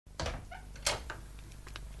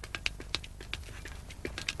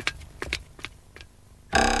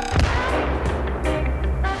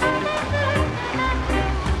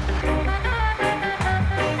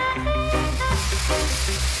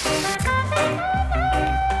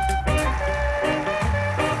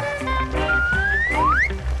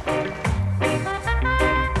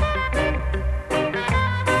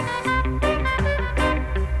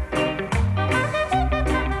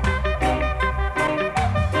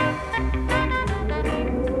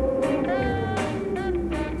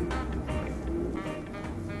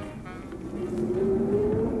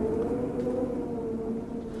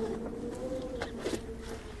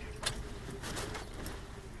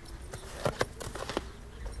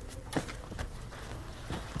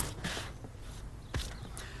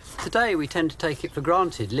Today we tend to take it for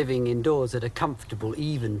granted living indoors at a comfortable,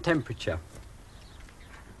 even temperature.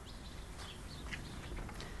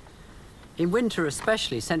 In winter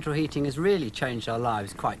especially, central heating has really changed our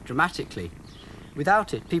lives quite dramatically.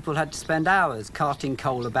 Without it, people had to spend hours carting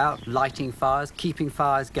coal about, lighting fires, keeping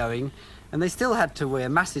fires going, and they still had to wear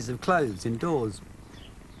masses of clothes indoors.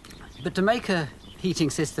 But to make a heating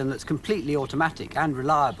system that's completely automatic and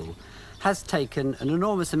reliable has taken an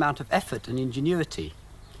enormous amount of effort and ingenuity.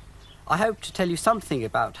 I hope to tell you something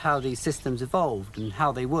about how these systems evolved and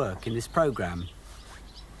how they work in this programme.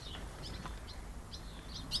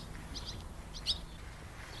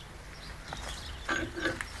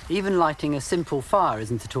 Even lighting a simple fire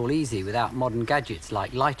isn't at all easy without modern gadgets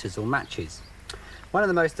like lighters or matches. One of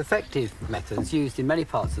the most effective methods used in many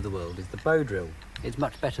parts of the world is the bow drill. It's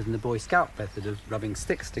much better than the Boy Scout method of rubbing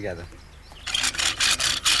sticks together.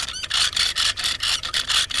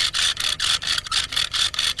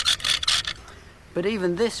 But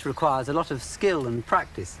even this requires a lot of skill and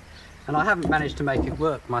practice, and I haven't managed to make it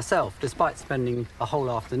work myself, despite spending a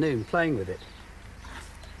whole afternoon playing with it.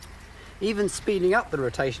 Even speeding up the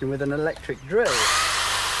rotation with an electric drill.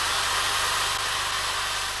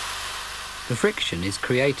 The friction is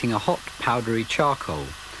creating a hot, powdery charcoal,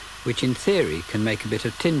 which in theory can make a bit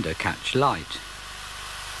of tinder catch light.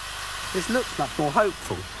 This looks much more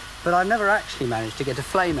hopeful, but I've never actually managed to get a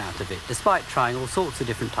flame out of it, despite trying all sorts of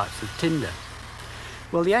different types of tinder.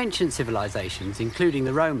 Well, the ancient civilizations, including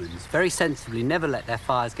the Romans, very sensibly never let their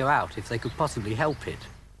fires go out if they could possibly help it.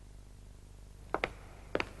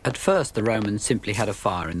 At first, the Romans simply had a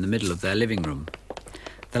fire in the middle of their living room.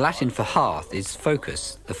 The Latin for hearth is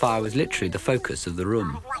focus. The fire was literally the focus of the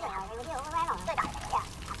room.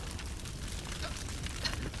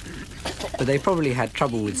 But they probably had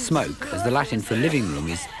trouble with smoke, as the Latin for living room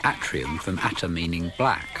is atrium, from atta meaning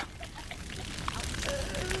black.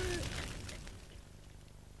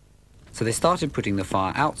 So they started putting the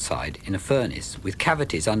fire outside in a furnace with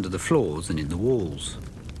cavities under the floors and in the walls.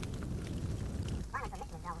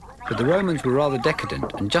 But the Romans were rather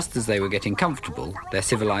decadent, and just as they were getting comfortable, their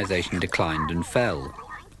civilization declined and fell,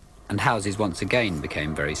 and houses once again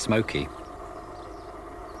became very smoky.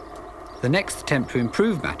 The next attempt to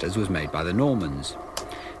improve matters was made by the Normans.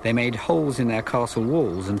 They made holes in their castle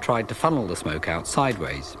walls and tried to funnel the smoke out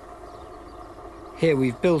sideways. Here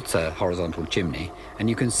we've built a horizontal chimney, and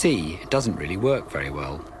you can see it doesn't really work very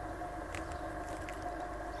well.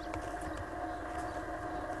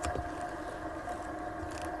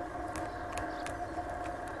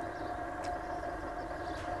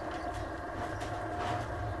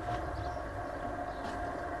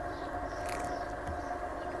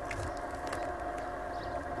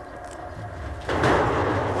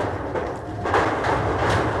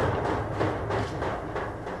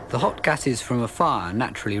 The hot gases from a fire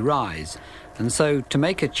naturally rise, and so to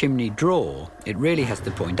make a chimney draw, it really has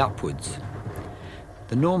to point upwards.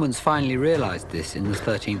 The Normans finally realised this in the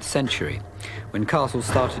 13th century, when castles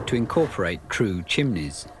started to incorporate true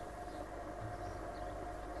chimneys.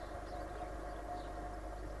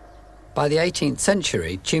 By the 18th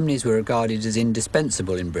century, chimneys were regarded as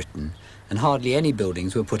indispensable in Britain, and hardly any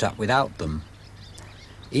buildings were put up without them.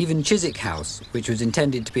 Even Chiswick House, which was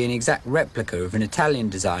intended to be an exact replica of an Italian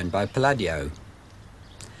design by Palladio.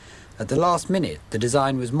 At the last minute, the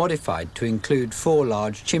design was modified to include 4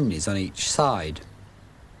 large chimneys on each side.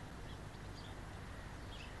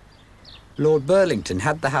 Lord Burlington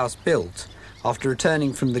had the house built after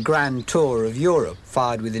returning from the grand tour of Europe,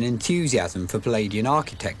 fired with an enthusiasm for Palladian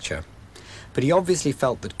architecture, but he obviously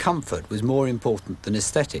felt that comfort was more important than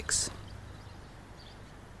aesthetics.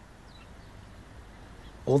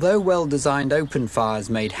 Although well-designed open fires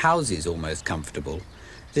made houses almost comfortable,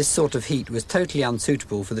 this sort of heat was totally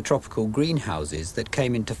unsuitable for the tropical greenhouses that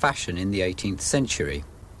came into fashion in the 18th century.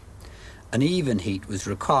 An even heat was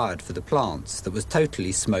required for the plants that was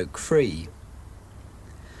totally smoke-free.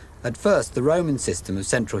 At first, the Roman system of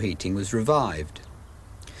central heating was revived.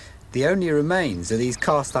 The only remains are these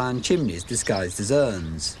cast-iron chimneys disguised as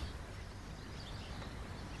urns.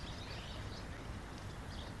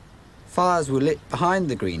 Fires were lit behind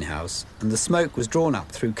the greenhouse, and the smoke was drawn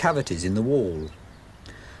up through cavities in the wall.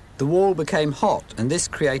 The wall became hot, and this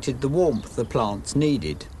created the warmth the plants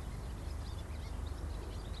needed.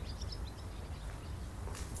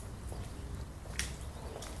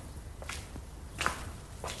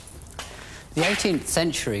 The 18th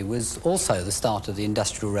century was also the start of the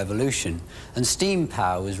Industrial Revolution, and steam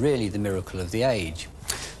power was really the miracle of the age.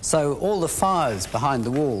 So all the fires behind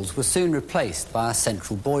the walls were soon replaced by a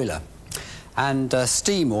central boiler. and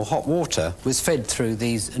steam or hot water was fed through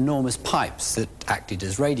these enormous pipes that acted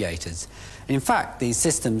as radiators. In fact, these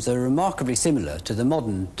systems are remarkably similar to the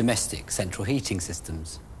modern domestic central heating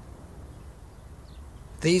systems.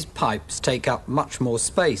 These pipes take up much more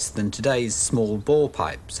space than today's small bore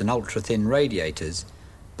pipes and ultra-thin radiators,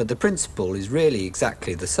 but the principle is really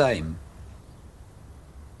exactly the same.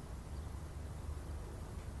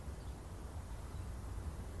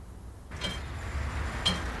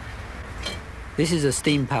 This is a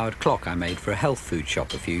steam-powered clock I made for a health food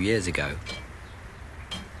shop a few years ago.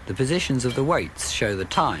 The positions of the weights show the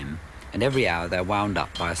time, and every hour they're wound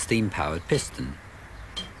up by a steam-powered piston.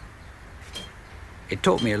 It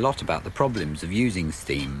taught me a lot about the problems of using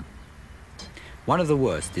steam. One of the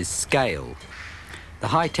worst is scale. The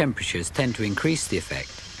high temperatures tend to increase the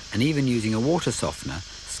effect, and even using a water softener,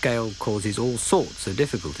 scale causes all sorts of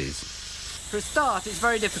difficulties. For a start, it's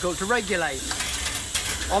very difficult to regulate.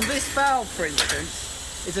 On this valve, for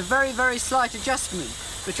instance, is a very, very slight adjustment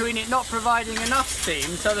between it not providing enough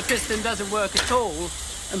steam so the piston doesn't work at all,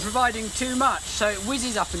 and providing too much so it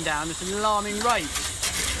whizzes up and down at an alarming rate.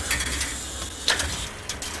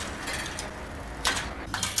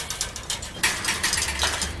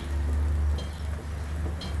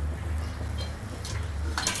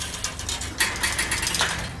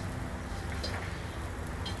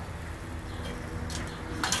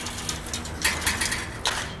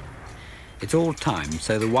 It's all timed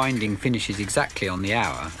so the winding finishes exactly on the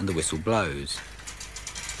hour and the whistle blows.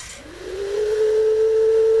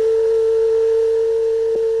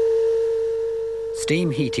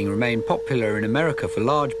 Steam heating remained popular in America for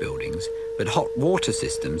large buildings, but hot water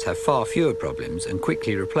systems have far fewer problems and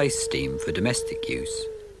quickly replace steam for domestic use.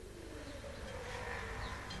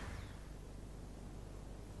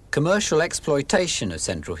 Commercial exploitation of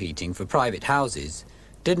central heating for private houses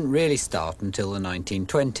didn't really start until the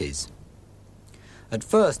 1920s. At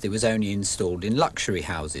first, it was only installed in luxury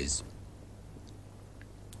houses.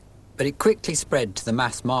 But it quickly spread to the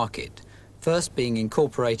mass market, first being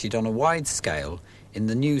incorporated on a wide scale in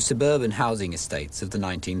the new suburban housing estates of the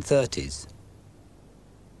 1930s.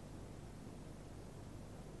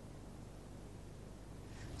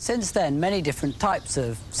 Since then, many different types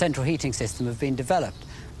of central heating system have been developed,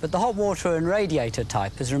 but the hot water and radiator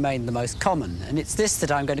type has remained the most common, and it's this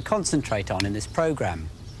that I'm going to concentrate on in this programme.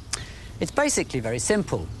 It's basically very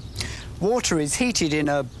simple. Water is heated in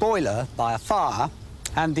a boiler by a fire,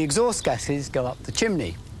 and the exhaust gases go up the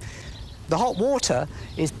chimney. The hot water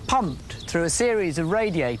is pumped through a series of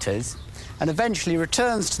radiators and eventually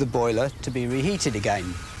returns to the boiler to be reheated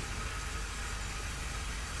again.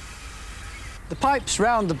 The pipes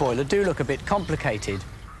round the boiler do look a bit complicated.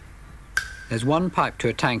 There's one pipe to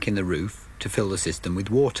a tank in the roof to fill the system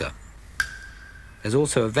with water. There's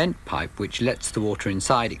also a vent pipe which lets the water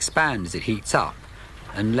inside expand as it heats up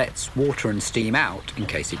and lets water and steam out in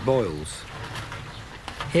case it boils.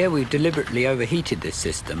 Here we've deliberately overheated this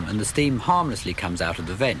system and the steam harmlessly comes out of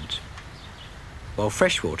the vent, while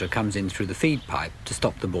fresh water comes in through the feed pipe to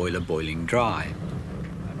stop the boiler boiling dry.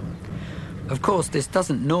 Of course, this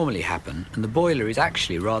doesn't normally happen, and the boiler is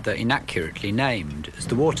actually rather inaccurately named, as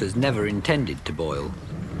the water's never intended to boil.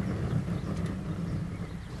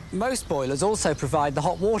 Most boilers also provide the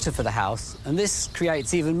hot water for the house, and this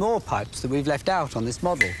creates even more pipes that we've left out on this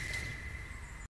model.